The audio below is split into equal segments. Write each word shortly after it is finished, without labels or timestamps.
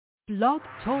Blog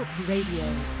Talk Radio.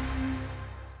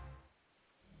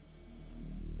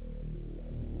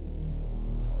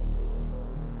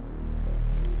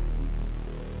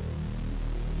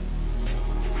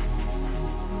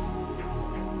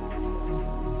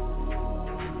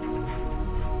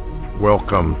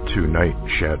 Welcome to Night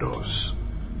Shadows.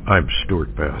 I'm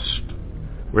Stuart Best,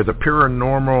 where the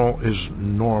paranormal is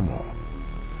normal,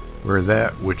 where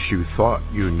that which you thought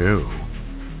you knew,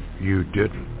 you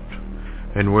didn't,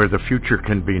 and where the future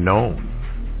can be known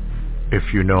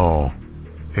if you know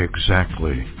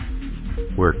exactly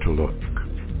where to look.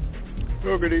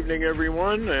 Well, good evening,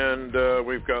 everyone, and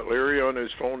we've got Larry on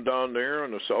his phone down there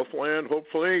on the Southland.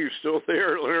 Hopefully, you're still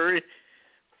there, Larry.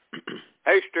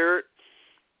 Hey, Stuart.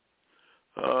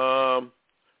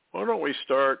 Why don't we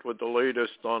start with the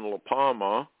latest on La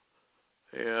Palma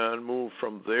and move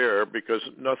from there, because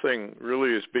nothing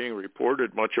really is being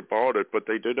reported much about it, but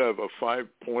they did have a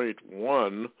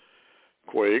 5.1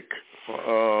 quake.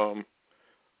 I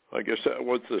guess that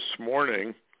was this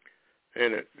morning,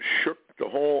 and it shook the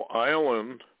whole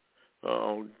island.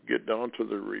 I'll get down to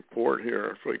the report here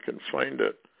if we can find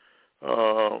it.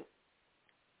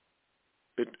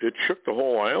 It shook the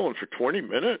whole island for 20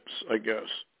 minutes, I guess.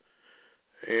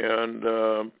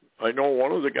 And I know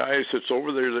one of the guys that's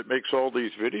over there that makes all these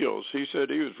videos, he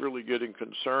said he was really getting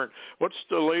concerned. What's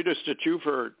the latest that you've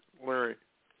heard, Larry?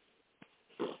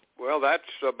 Well, that's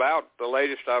about the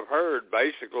latest I've heard.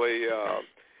 Basically,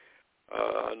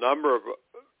 a number of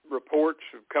reports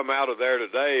have come out of there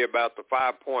today about the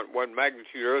 5.1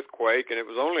 magnitude earthquake, and it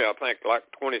was only, I think, like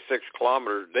 26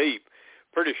 kilometers deep,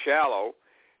 pretty shallow.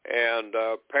 And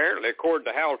apparently, according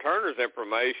to Hal Turner's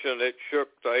information, it shook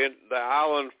the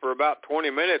island for about 20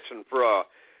 minutes. And for a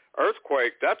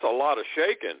earthquake, that's a lot of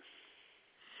shaking.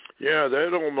 Yeah,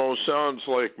 that almost sounds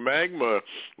like magma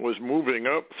was moving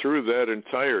up through that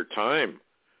entire time.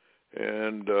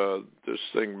 And this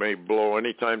thing may blow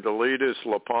anytime. The latest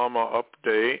La Palma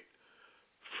update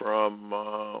from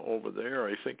over there,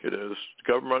 I think it is, the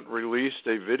government released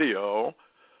a video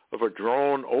of a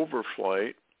drone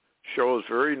overflight. Shows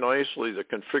very nicely the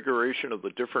configuration of the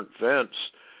different vents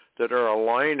that are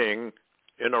aligning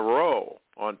in a row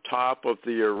on top of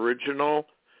the original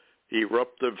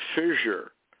eruptive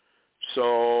fissure.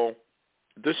 So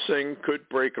this thing could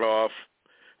break off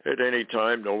at any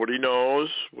time. Nobody knows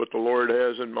what the Lord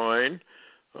has in mind.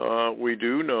 We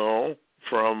do know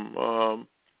from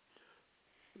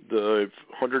the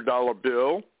 $100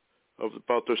 bill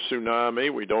about the tsunami.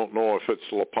 We don't know if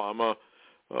it's La Palma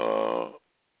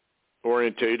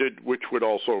orientated, which would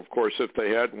also, of course, if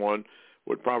they had one,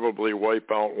 would probably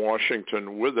wipe out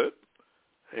Washington with it.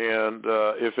 And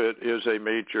if it is a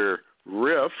major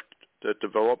rift that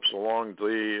develops along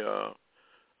the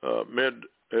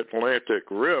mid-Atlantic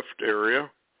rift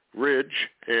ridge,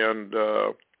 and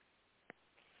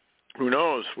who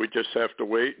knows, we just have to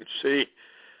wait and see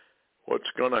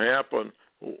what's going to happen.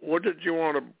 What did you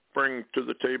want to bring to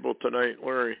the table tonight,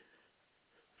 Larry?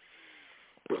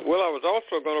 Well, I was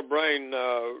also going to bring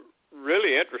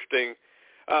really interesting.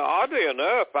 Oddly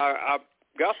enough, I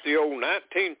got the old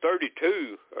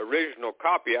 1932 original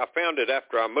copy. I found it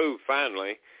after I moved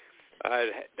finally.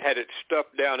 I had it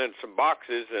stuffed down in some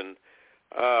boxes, and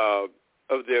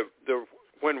of the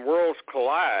When Worlds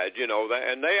Collide, you know,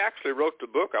 and they actually wrote the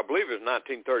book, I believe it was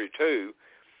 1932.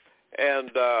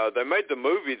 And they made the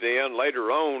movie then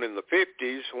later on in the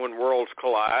 50s, When Worlds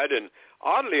Collide, and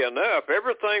oddly enough,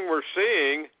 everything we're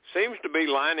seeing seems to be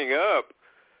lining up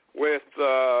with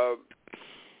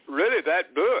really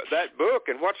that book.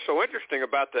 And what's so interesting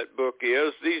about that book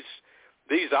is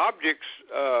these objects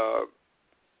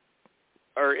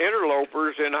are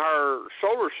interlopers in our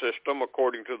solar system,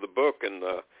 according to the book and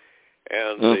the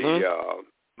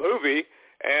movie.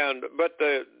 But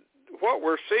what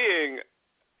we're seeing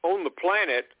on the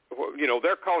planet, you know,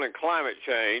 they're calling climate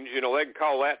change. You know, they can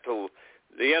call that till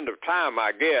the end of time,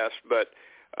 I guess. But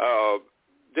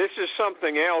this is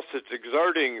something else that's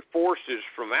exerting forces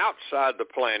from outside the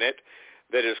planet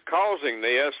that is causing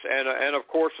this. And of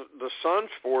course, the sun's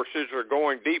forces are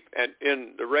going deep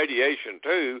in the radiation,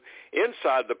 too,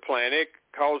 inside the planet,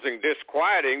 causing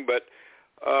disquieting. But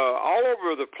all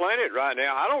over the planet right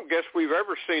now, I don't guess we've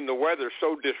ever seen the weather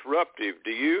so disruptive. Do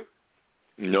you?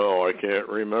 No, I can't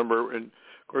remember. And,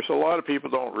 of course, a lot of people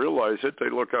don't realize it. They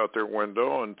look out their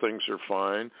window and things are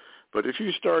fine. But if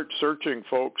you start searching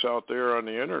folks out there on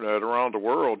the Internet around the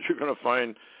world, you're going to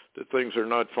find that things are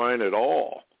not fine at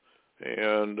all.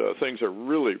 And things are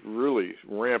really, really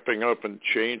ramping up and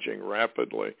changing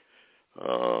rapidly.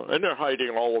 And they're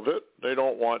hiding all of it. They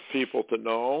don't want people to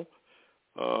know.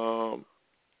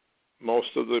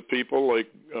 most of the people,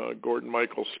 like Gordon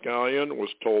Michael Scallion, was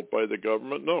told by the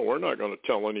government, no, we're not going to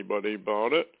tell anybody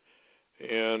about it.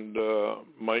 And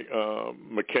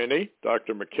McKinney,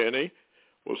 Dr. McKinney,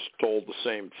 was told the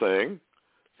same thing,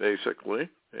 basically,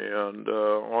 and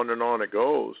on it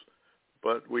goes.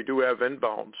 But we do have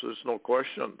inbounds. There's no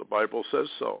question. The Bible says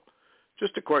so.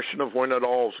 Just a question of when it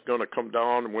all is going to come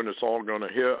down and when it's all going to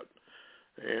hit.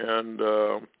 And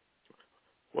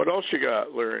what else you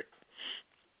got, Larry?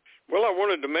 Well, I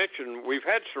wanted to mention we've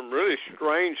had some really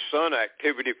strange sun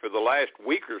activity for the last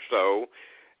week or so.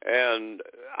 And,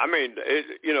 I mean,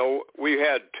 we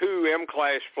had 2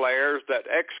 M-class flares, that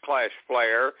X-class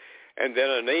flare, and then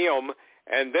an M,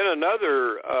 and then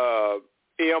another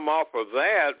M off of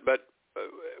that. But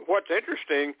what's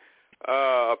interesting,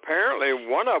 apparently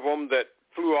one of them that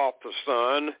flew off the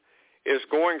sun is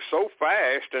going so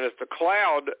fast, and it's a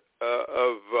cloud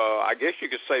of, I guess you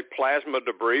could say, plasma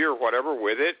debris or whatever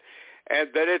with it, and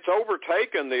that it's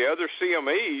overtaken the other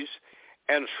CMEs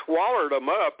and swallowed them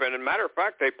up. And as a matter of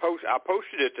fact, I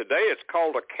posted it today. It's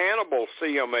called a cannibal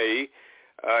CME,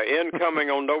 incoming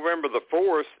on November the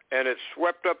 4th, and it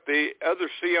swept up the other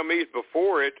CMEs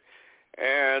before it,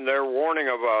 and they're warning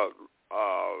of a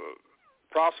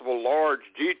possible large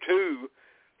G2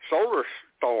 solar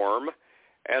storm.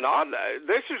 And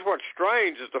this is what's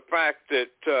strange is the fact that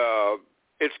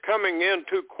it's coming in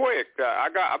too quick.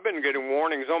 I've been getting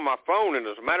warnings on my phone, and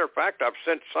as a matter of fact, I've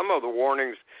sent some of the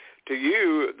warnings to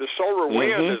you. The solar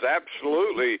wind is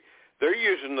absolutely, they're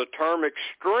using the term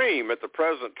extreme at the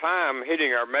present time,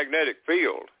 hitting our magnetic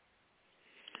field.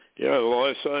 Yeah, the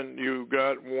last one you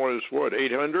got was what,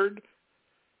 800?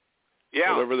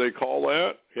 Yeah. Whatever they call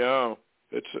that. Yeah,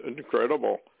 it's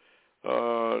incredible.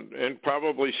 And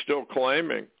probably still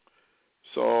climbing.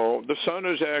 So the sun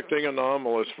is acting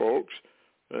anomalous, folks,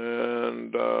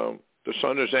 and the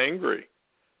sun is angry.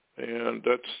 And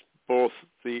that's both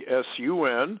the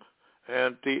S-U-N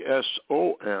and the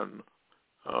S-O-N.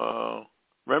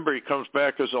 Remember, he comes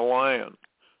back as a lion,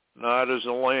 not as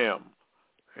a lamb.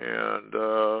 And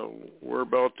we're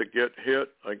about to get hit,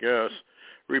 I guess.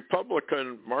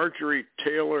 Republican Marjorie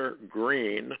Taylor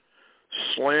Greene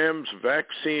slams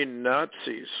vaccine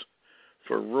Nazis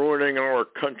for ruining our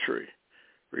country.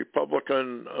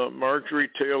 Republican Marjorie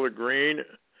Taylor Greene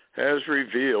has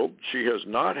revealed she has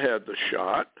not had the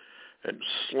shot and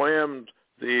slammed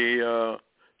the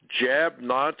jab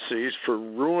Nazis for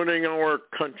ruining our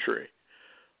country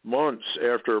months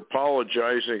after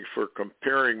apologizing for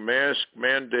comparing mask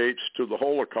mandates to the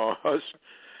Holocaust.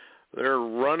 They're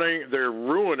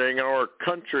ruining our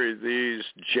country, these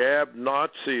jab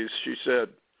Nazis, she said.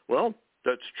 Well,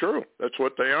 that's true. That's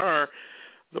what they are.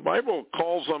 The Bible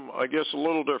calls them, I guess, a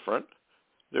little different.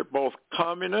 They're both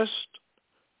communist,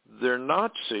 they're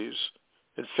Nazis,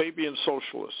 and Fabian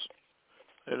socialists.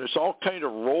 And it's all kind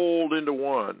of rolled into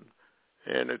one.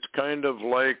 And it's kind of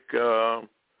like, a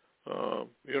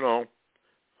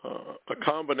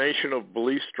combination of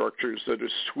belief structures that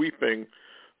is sweeping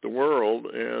the world,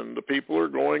 and the people are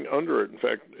going under it. In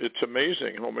fact, it's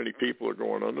amazing how many people are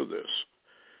going under this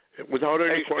without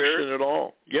any question at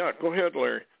all. Yeah, go ahead,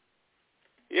 Larry.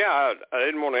 Yeah, I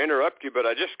didn't want to interrupt you, but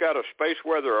I just got a space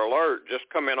weather alert just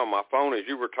come in on my phone as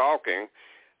you were talking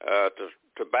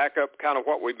to back up kind of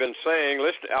what we've been saying.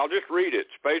 Listen, I'll just read it.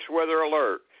 Space weather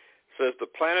alert says the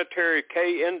planetary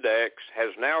K-index has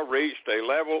now reached a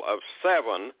level of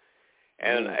 7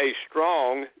 and a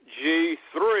strong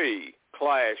G3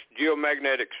 class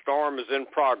geomagnetic storm is in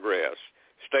progress.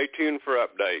 Stay tuned for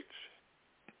updates.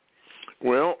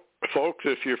 Well, folks,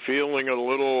 if you're feeling a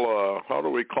little, how do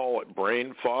we call it,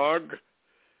 brain fog,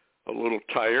 a little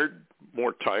tired,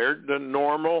 more tired than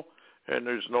normal, and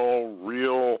there's no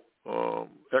real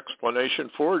explanation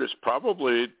for it, it's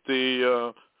probably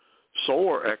the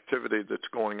solar activity that's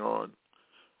going on.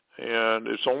 And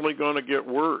it's only going to get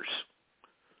worse.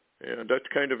 And that's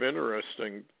kind of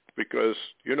interesting because,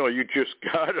 you just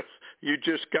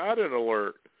got an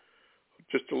alert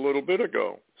just a little bit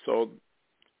ago. So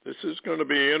this is going to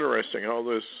be interesting how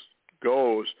this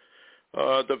goes.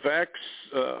 The vax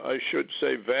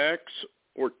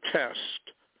or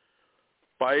test.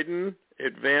 Biden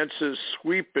advances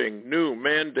sweeping new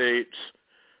mandates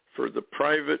for the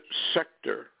private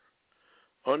sector.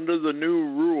 Under the new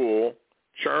rule,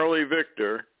 Charlie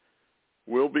Victor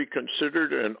will be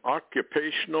considered an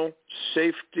occupational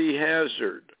safety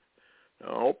hazard.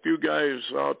 Now, I hope you guys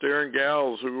out there and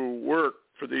gals who work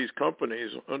for these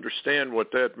companies understand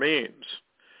what that means.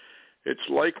 It's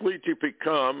likely to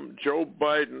become Joe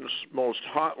Biden's most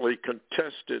hotly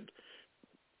contested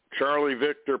Charlie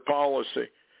Victor policy,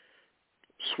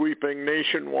 sweeping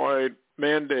nationwide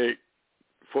mandate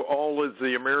for all of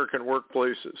the American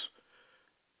workplaces.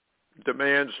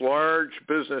 Demands large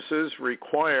businesses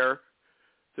require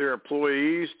their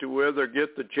employees to either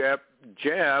get the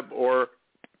jab or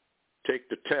take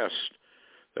the test.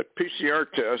 That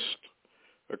PCR test,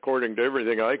 according to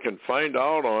everything I can find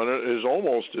out on it, is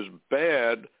almost as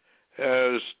bad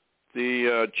as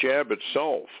the jab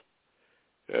itself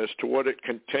as to what it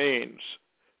contains,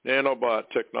 nanobot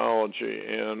technology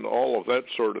and all of that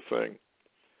sort of thing.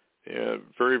 And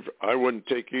I wouldn't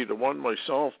take either one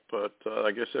myself, but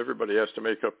I guess everybody has to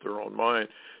make up their own mind.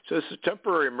 It says the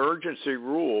temporary emergency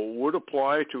rule would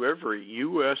apply to every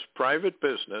U.S. private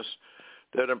business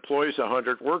that employs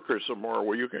 100 workers or more.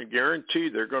 Well, you can guarantee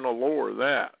they're going to lower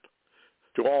that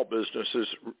to all businesses,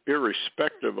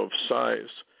 irrespective of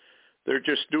size. They're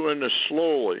just doing this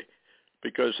slowly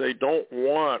because they don't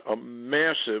want a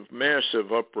massive,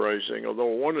 massive uprising, although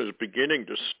one is beginning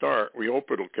to start. We hope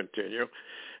it'll continue.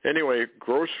 Anyway,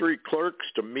 grocery clerks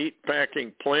to meat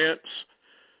packing plants,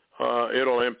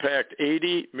 it'll impact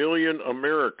 80 million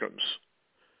Americans.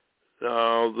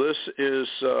 Now, this is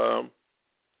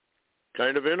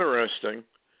kind of interesting.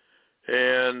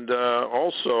 And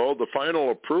also, the final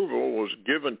approval was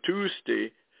given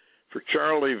Tuesday for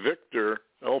Charlie Victor,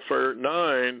 Alpha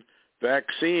 9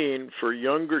 vaccine for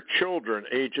younger children,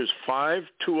 ages 5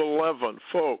 to 11.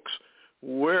 Folks,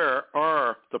 where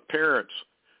are the parents?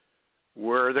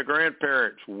 Where are the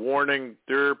grandparents warning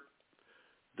their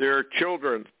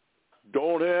children?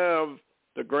 Don't have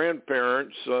the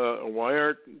grandparents.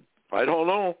 I don't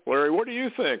know. Larry, what do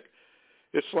you think?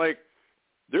 It's like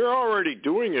they're already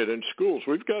doing it in schools.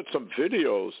 We've got some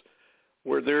videos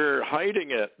where they're hiding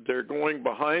it. They're going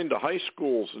behind the high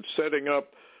schools and setting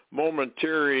up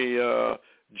momentary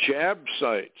jab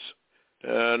sites.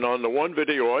 And on the one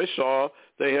video I saw,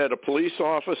 they had a police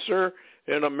officer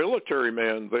and a military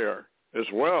man there as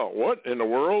well. What in the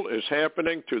world is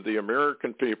happening to the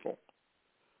American people?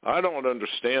 I don't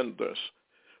understand this.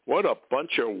 What a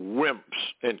bunch of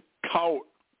wimps and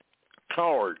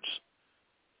cowards.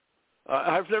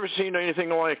 I've never seen anything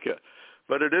like it.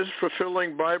 But it is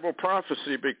fulfilling Bible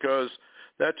prophecy because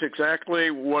that's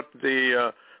exactly what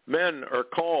the men are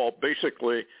called,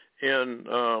 basically, in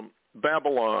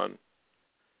Babylon.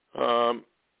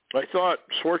 I thought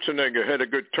Schwarzenegger had a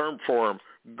good term for them,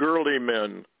 girly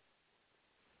men.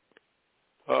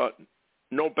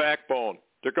 No backbone.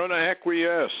 They're going to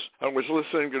acquiesce. I was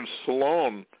listening to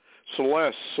Salon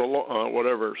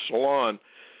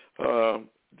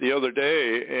the other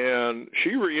day, and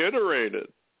she reiterated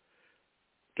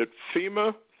that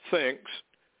FEMA thinks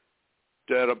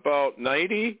that about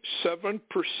 97%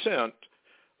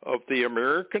 of the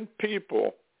American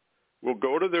people will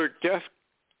go to their death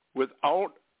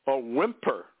without a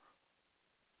whimper.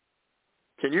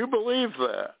 Can you believe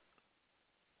that?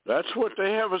 That's what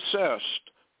they have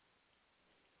assessed.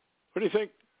 What do you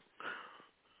think?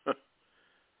 I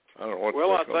don't know what.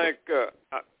 Well, I think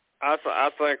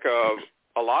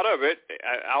a lot of it.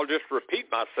 I'll just repeat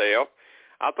myself.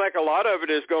 I think a lot of it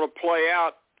is going to play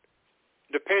out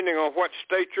depending on what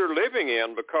state you're living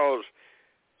in, because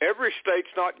every state's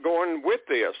not going with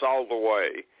this all the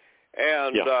way.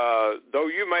 And though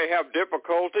you may have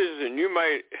difficulties, and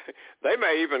they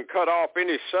may even cut off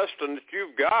any sustenance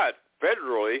you've got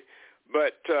federally,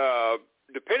 but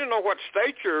depending on what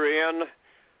state you're in,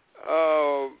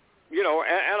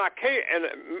 and I can't. And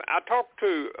I talked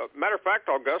to, matter of fact,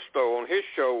 Augusto on his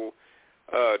show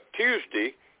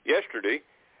yesterday.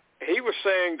 He was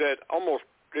saying that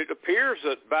it appears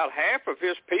that about half of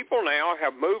his people now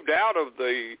have moved out of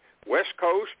the West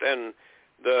Coast and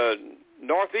the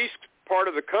Northeast part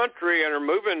of the country and are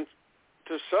moving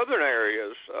to southern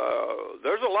areas.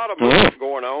 There's a lot of movement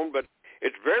going on, but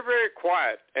it's very, very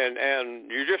quiet, and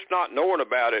you're just not knowing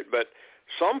about it. But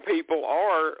some people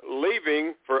are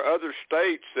leaving for other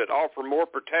states that offer more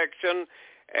protection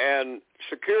and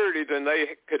security than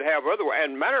they could have otherwise.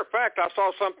 And matter of fact, I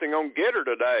saw something on Getter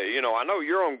today. I know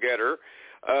you're on Getter.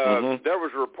 There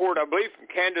was a report, I believe, from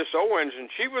Candace Owens, and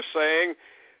she was saying,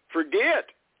 forget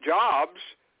jobs,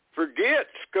 forget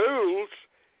schools.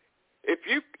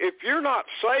 If you're not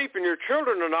safe and your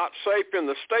children are not safe in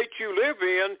the state you live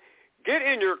in, get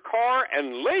in your car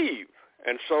and leave.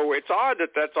 And so it's odd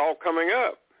that that's all coming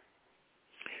up.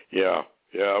 Yeah.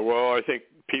 Well, I think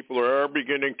people are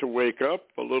beginning to wake up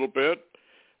a little bit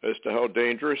as to how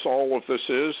dangerous all of this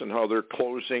is and how they're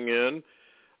closing in.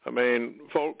 I mean,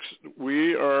 folks,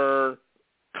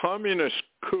 communist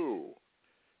coup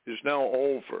is now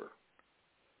over.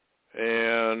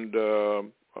 And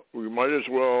we might as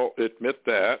well admit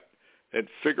that and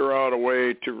figure out a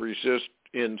way to resist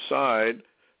inside,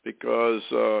 because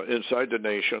inside the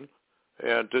nation,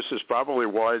 And this is probably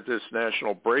why this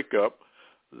national breakup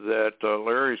that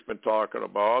Larry's been talking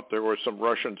about. There were some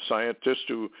Russian scientists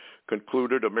who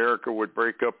concluded America would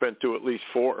break up into at least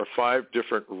 4 or 5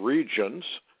 different regions.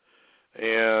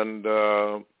 And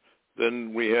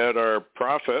then we had our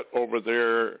prophet over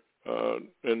there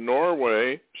in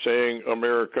Norway saying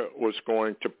America was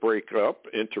going to break up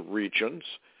into regions.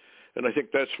 And I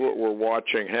think that's what we're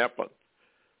watching happen.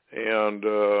 And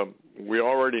we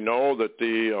already know that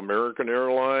the American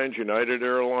Airlines, United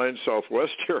Airlines,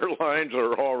 Southwest Airlines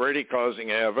are already causing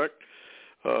havoc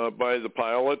by the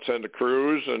pilots and the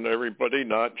crews and everybody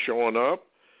not showing up.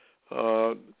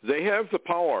 They have the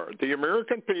power. The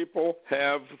American people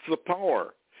have the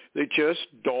power. They just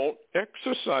don't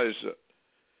exercise it.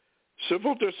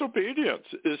 Civil disobedience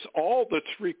is all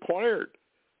that's required.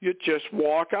 You just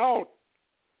walk out.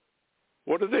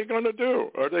 What are they going to do?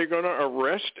 Are they going to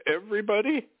arrest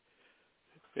everybody?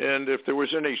 And if there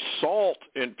was any salt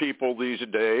in people these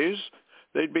days,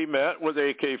 they'd be met with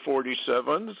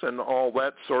AK-47s and all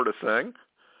that sort of thing.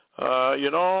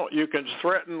 You can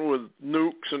threaten with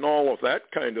nukes and all of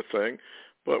that kind of thing.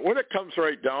 But when it comes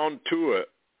right down to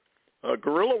it,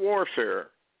 guerrilla warfare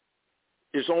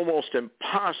is almost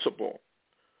impossible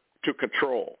to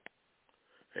control.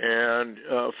 And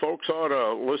folks ought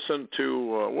to listen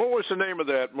to, what was the name of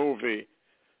that movie?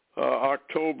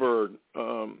 October,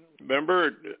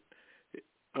 remember?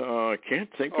 I can't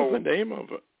think of the name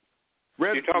of it.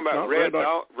 You're talking about Red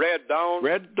Dawn?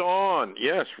 Red Dawn,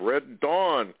 yes, Red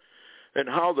Dawn. And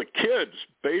how the kids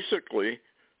basically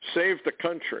saved the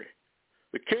country.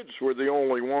 The kids were the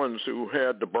only ones who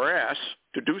had the brass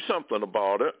to do something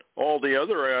about it. All the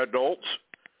other adults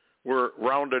were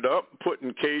rounded up, put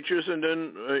in cages, and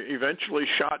then eventually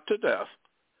shot to death.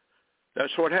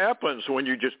 That's what happens when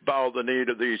you just bow the knee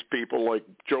to these people like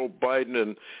Joe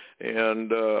Biden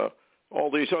and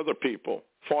all these other people,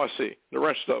 Fauci, the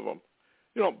rest of them.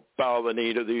 You don't bow the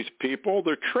knee to these people.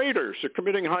 They're traitors. They're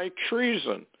committing high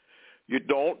treason. You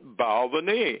don't bow the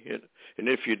knee. And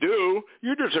if you do,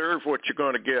 you deserve what you're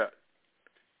going to get.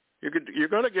 You're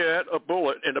going to get a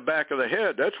bullet in the back of the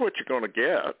head. That's what you're going to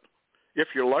get, if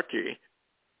you're lucky.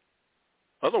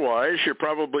 Otherwise, you're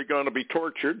probably going to be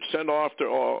tortured, sent off to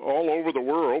all over the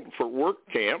world for work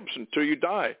camps until you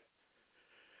die.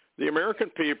 The American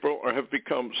people have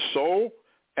become so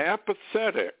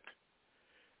apathetic.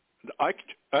 I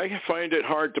find it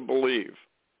hard to believe.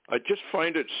 I just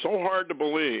find it so hard to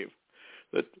believe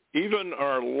that even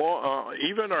our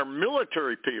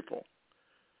military people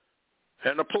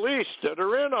and the police that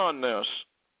are in on this.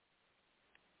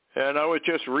 And I was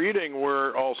just reading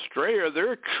where Australia,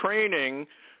 they're training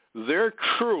their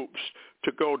troops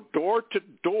to go door to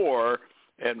door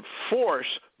and force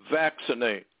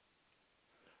vaccinate.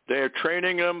 They're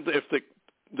training them, if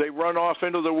they run off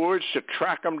into the woods, to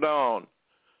track them down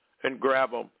and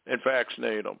grab them and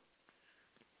vaccinate them.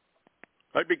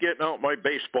 I'd be getting out my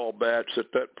baseball bats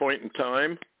at that point in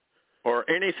time, or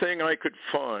anything I could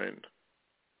find.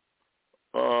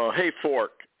 Hay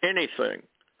fork, anything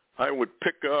I would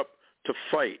pick up to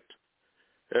fight.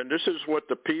 And this is what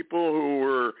the people who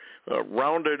were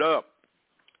rounded up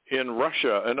in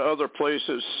Russia and other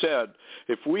places said.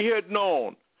 If we had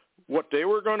known what they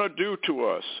were going to do to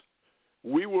us,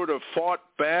 we would have fought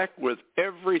back with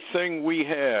everything we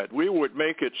had. We would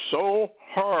make it so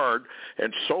hard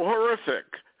and so horrific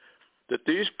that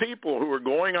these people who are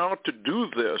going out to do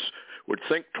this would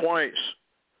think twice.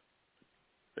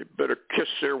 They better kiss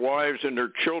their wives and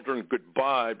their children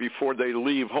goodbye before they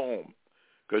leave home,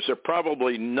 because they're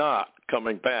probably not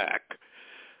coming back.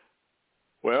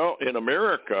 Well, in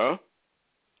America,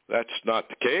 that's not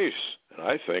the case. And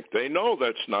I think they know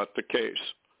that's not the case.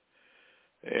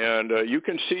 And you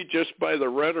can see just by the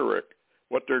rhetoric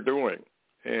what they're doing.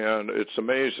 And it's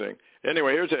amazing.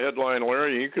 Anyway, here's a headline,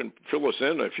 Larry. You can fill us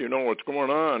in if you know what's going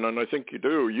on, and I think you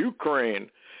do. Ukraine,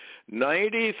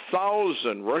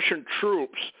 90,000 Russian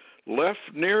troops left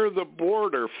near the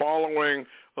border following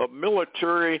a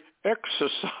military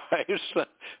exercise.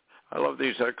 I love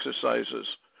these exercises.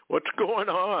 What's going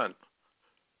on?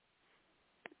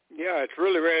 Yeah, it's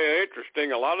really very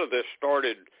interesting. A lot of this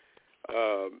started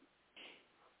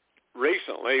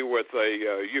recently with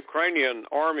a Ukrainian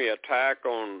army attack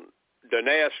on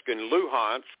Donetsk and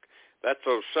Luhansk. That's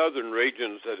those southern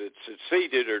regions that it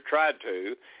seceded or tried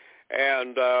to.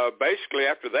 And basically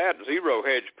after that, Zero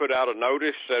Hedge put out a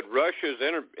notice that Russia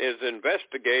is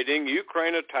investigating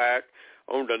Ukraine attack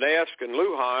on Donetsk and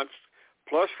Luhansk,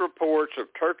 plus reports of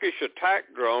Turkish attack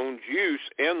drones use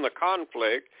in the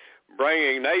conflict,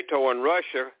 bringing NATO and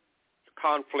Russia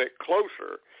conflict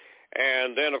closer.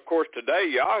 And then, of course, today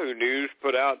Yahoo News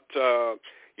put out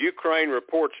Ukraine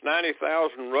reports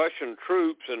 90,000 Russian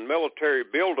troops and military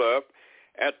buildup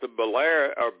at the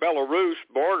Belarus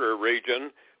border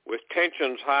region, with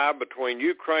tensions high between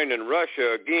Ukraine and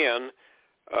Russia again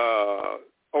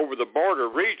over the border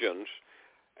regions.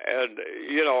 And,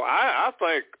 I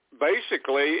think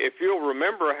basically, if you'll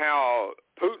remember how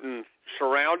Putin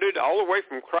surrounded all the way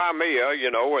from Crimea,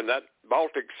 and that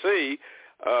Baltic Sea,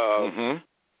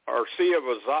 or Sea of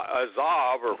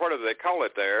Azov, or whatever they call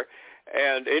it there.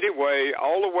 And anyway,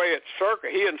 all the way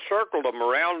he encircled them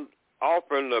around off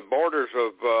in the borders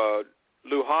of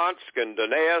Luhansk and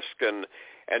Donetsk,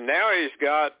 and now he's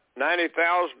got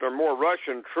 90,000 or more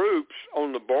Russian troops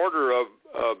on the border of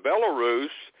Belarus.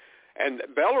 And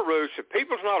Belarus, if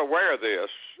people's not aware of this,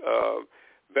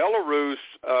 Belarus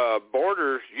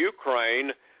borders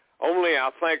Ukraine only, I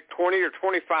think, 20 or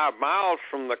 25 miles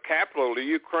from the capital of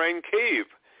Ukraine, Kyiv.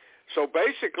 So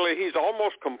basically, he's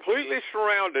almost completely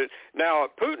surrounded. Now,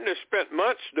 Putin has spent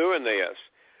months doing this,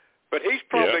 but he's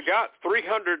probably got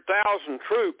 300,000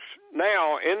 troops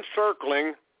now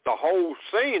encircling the whole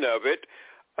scene of it,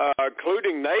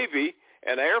 including Navy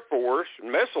and Air Force and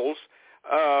missiles.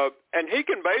 And he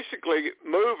can basically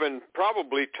move and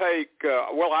probably take,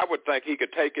 I would think he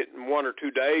could take it in 1 or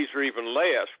 2 days or even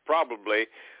less, probably,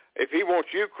 if he wants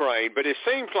Ukraine. But it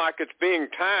seems like it's being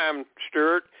timed,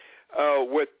 Stuart,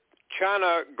 with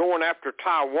China going after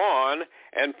Taiwan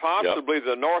and possibly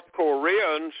the North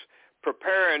Koreans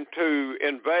preparing to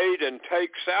invade and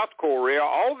take South Korea.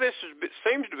 All this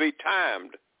seems to be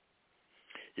timed.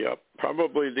 Yeah,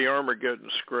 probably the Armageddon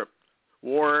script.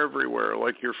 War everywhere,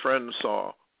 like your friend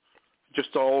saw.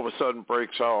 Just all of a sudden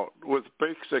breaks out with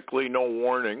basically no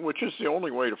warning, which is the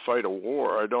only way to fight a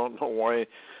war. I don't know why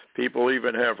people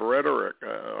even have rhetoric.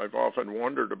 I've often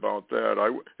wondered about that.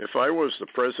 If I was the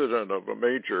president of a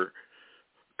major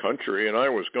country and I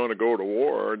was going to go to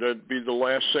war, that'd be the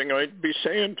last thing I'd be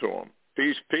saying to them.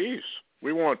 Peace, peace.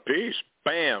 We want peace.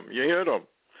 Bam, you hit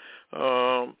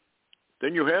them.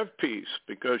 Then you have peace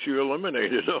because you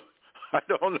eliminated them. I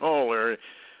don't know, Larry.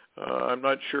 I'm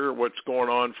not sure what's going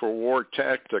on for war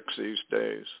tactics these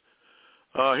days.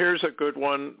 Here's a good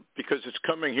one because it's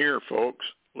coming here, folks.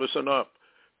 Listen up.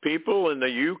 People in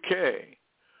the UK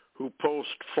who post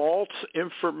false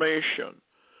information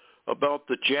about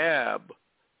the jab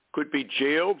could be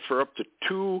jailed for up to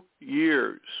 2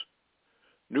 years.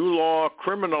 New law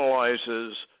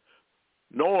criminalizes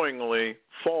knowingly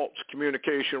false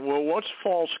communication. Well, what's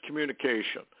false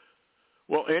communication?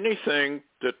 Well, anything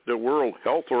that the World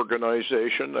Health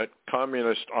Organization, that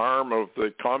communist arm of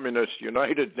the Communist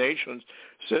United Nations,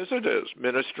 says it is,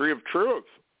 Ministry of Truth.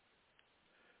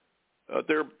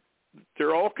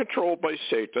 They're all controlled by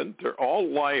Satan. They're all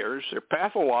liars. They're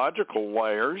pathological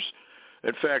liars.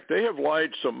 In fact, they have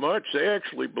lied so much they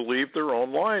actually believe their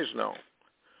own lies now.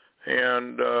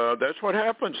 And that's what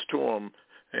happens to them.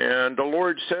 And the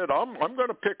Lord said, I'm going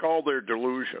to pick all their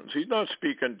delusions. He's not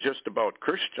speaking just about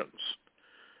Christians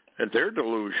and their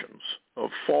delusions of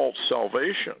false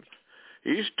salvation.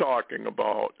 He's talking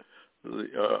about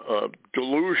the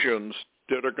weapons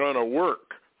that are going to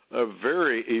work, a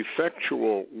very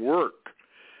effectual work.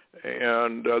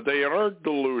 And they are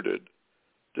deluded.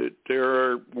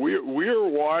 We're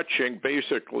watching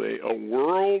basically a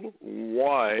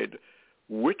worldwide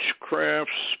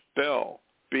witchcraft spell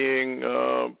being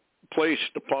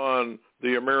placed upon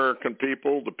the American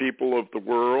people, the people of the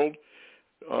world.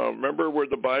 Remember where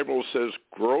the Bible says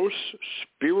gross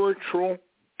spiritual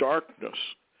darkness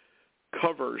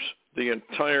covers the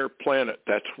entire planet.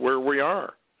 That's where we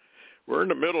are. We're in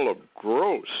the middle of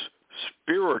gross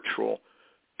spiritual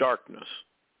darkness.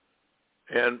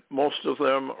 And most of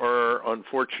them are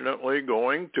unfortunately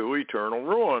going to eternal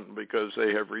ruin because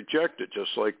they have rejected,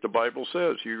 just like the Bible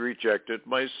says, you rejected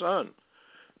my son.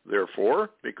 Therefore,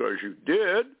 because you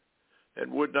did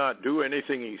and would not do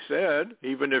anything he said,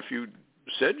 even if you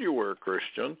said you were a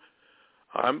Christian,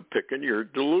 I'm picking your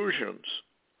delusions.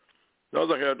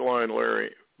 Another headline,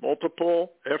 Larry.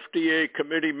 Multiple FDA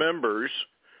committee members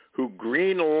who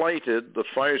green-lighted the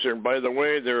Pfizer, and by the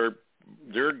way, they're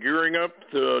gearing up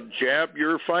to jab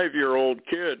your 5-year-old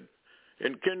kid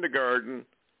in kindergarten,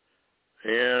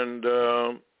 and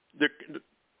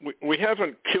we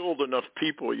haven't killed enough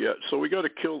people yet, so we got to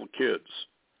kill the kids.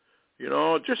 You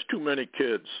know, just too many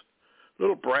kids.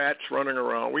 Little brats running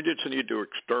around. We just need to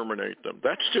exterminate them.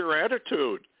 That's their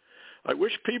attitude. I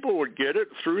wish people would get it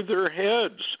through their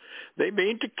heads. They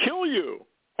mean to kill you.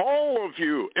 All of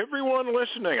you. Everyone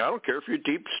listening. I don't care if you're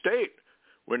deep state.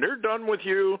 When they're done with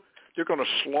you, they're going to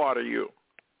slaughter you.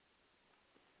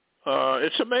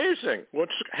 It's amazing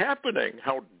what's happening,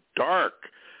 how dark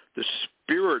the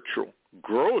spiritual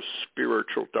gross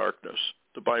spiritual darkness,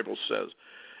 the Bible says,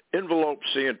 envelopes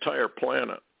the entire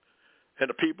planet. And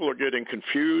the people are getting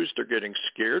confused, they're getting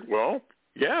scared. Well,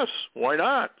 yes, why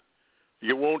not?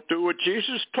 You won't do what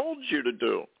Jesus told you to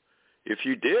do. If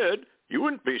you did, you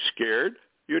wouldn't be scared.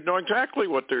 You'd know exactly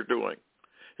what they're doing.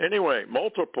 Anyway,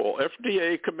 multiple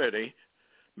FDA committee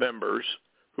members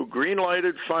who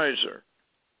green-lighted Pfizer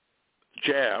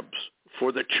jabs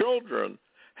for the children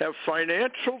have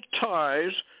financial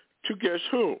ties to guess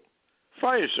who?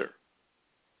 Pfizer.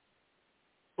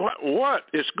 What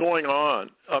is going on?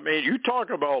 I mean, you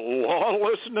talk about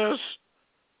lawlessness.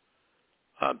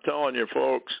 I'm telling you,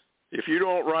 folks, if you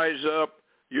don't rise up,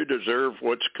 you deserve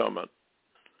what's coming.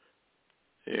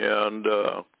 And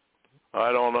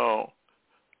I don't know.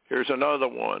 Here's another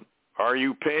one. Are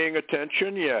you paying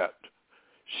attention yet?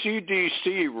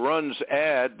 CDC runs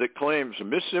ad that claims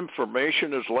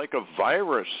misinformation is like a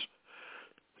virus.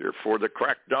 Therefore, the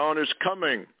crackdown is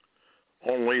coming.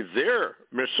 Only their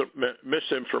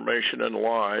misinformation and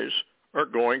lies are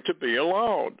going to be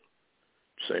allowed.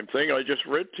 Same thing I just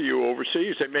read to you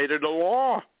overseas. They made it a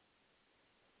law.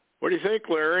 What do you think,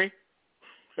 Larry?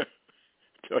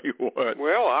 Tell you what.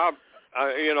 Well, I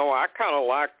kind of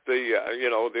like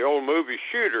the old movie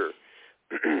Shooter.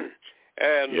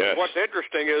 And yes. What's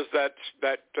interesting is that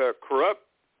corrupt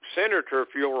senator,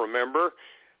 if you'll remember,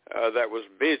 that was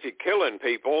busy killing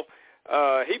people,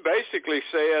 he basically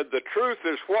said the truth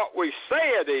is what we say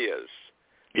it is.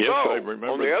 Yes, so, I remember.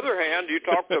 On the other hand, you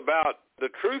talked about the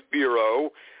Truth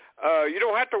Bureau. You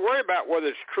don't have to worry about whether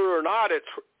it's true or not. It's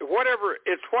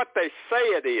what they say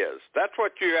it is. That's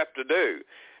what you have to do.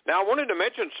 Now, I wanted to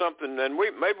mention something, and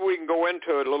maybe we can go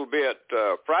into it a little bit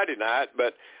Friday night,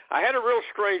 but I had a real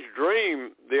strange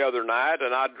dream the other night,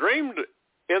 and I dreamed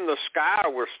in the sky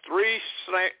was three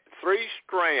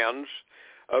strands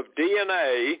of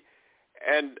DNA,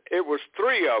 and it was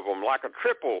three of them, like a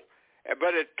triple,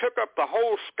 but it took up the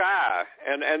whole sky.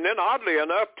 And then oddly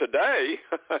enough today,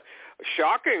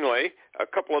 shockingly, a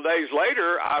couple of days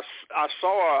later, I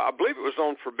saw, I believe it was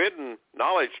on Forbidden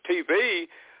Knowledge TV,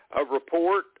 a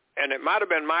report, and it might have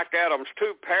been Mike Adams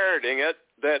too parroting it,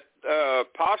 that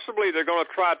possibly they're going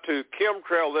to try to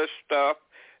chemtrail this stuff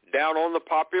down on the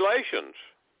populations.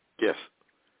 Yes.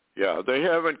 Yeah, they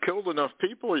haven't killed enough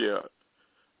people yet.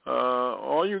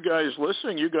 All you guys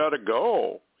listening, you got to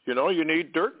go. You know, you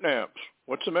need dirt naps.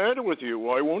 What's the matter with you?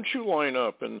 Why won't you line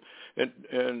up and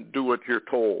do what you're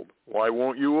told? Why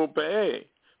won't you obey?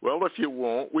 Well, if you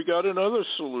won't, we got another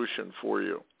solution for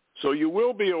you. So you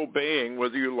will be obeying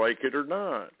whether you like it or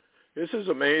not. This is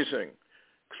amazing.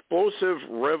 Explosive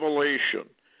revelation.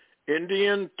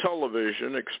 Indian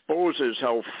television exposes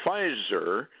how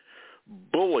Pfizer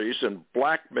bullies and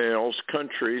blackmails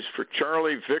countries for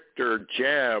Charlie Victor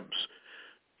jabs.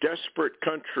 Desperate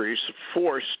countries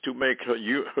forced to make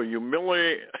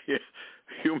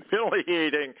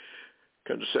humiliating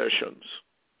concessions.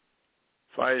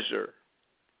 Pfizer.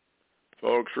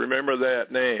 Folks, remember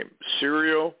that name.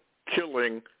 Serial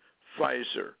killing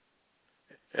Pfizer.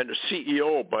 And the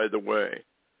CEO, by the way,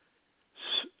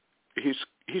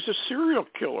 he's a serial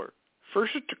killer.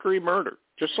 First-degree murder,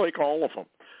 just like all of them.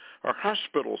 Our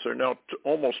hospitals are now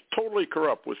almost totally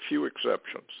corrupt with few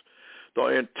exceptions. The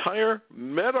entire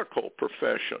medical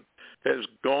profession has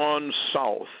gone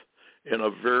south in a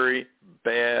very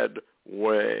bad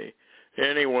way.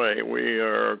 Anyway, we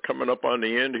are coming up on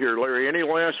the end here. Larry, any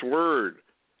last word?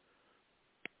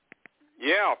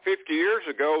 Yeah, 50 years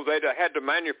ago, they'd have had to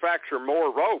manufacture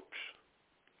more ropes.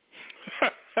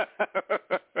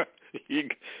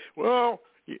 Well,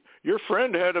 your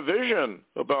friend had a vision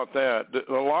about that.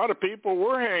 A lot of people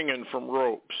were hanging from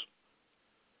ropes.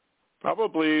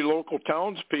 Probably local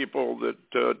townspeople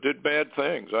that did bad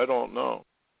things. I don't know.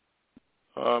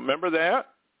 Remember that?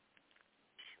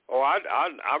 Oh,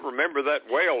 I remember that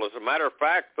well. As a matter of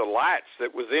fact, the lights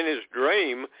that was in his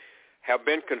dream have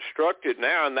been constructed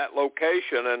now in that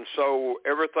location, and so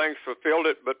everything's fulfilled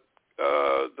it but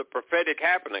the prophetic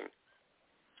happening.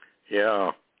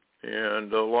 Yeah,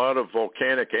 and a lot of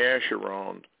volcanic ash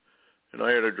around. And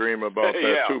I had a dream about that,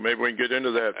 yeah. too. Maybe we can get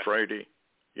into that Friday.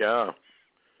 Yeah.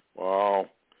 Wow.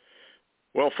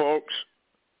 Well, folks,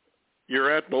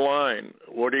 you're at the line.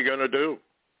 What are you going to do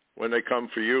when they come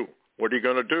for you? What are you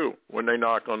going to do when they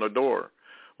knock on the door?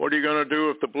 What are you going to do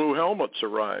if the blue helmets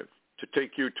arrive to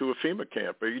take you to a FEMA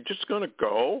camp? Are you just going to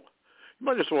go? You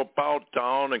might as well bow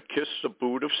down and kiss the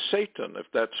boot of Satan if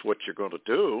that's what you're going to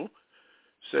do.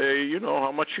 Say, you know,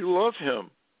 how much you love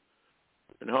him.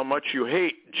 and how much you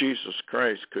hate Jesus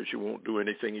Christ because you won't do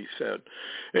anything he said.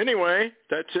 Anyway,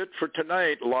 that's it for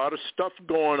tonight. A lot of stuff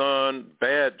going on,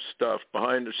 bad stuff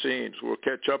behind the scenes. We'll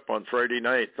catch up on Friday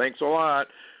night. Thanks a lot.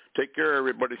 Take care,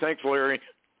 everybody. Thanks, Larry.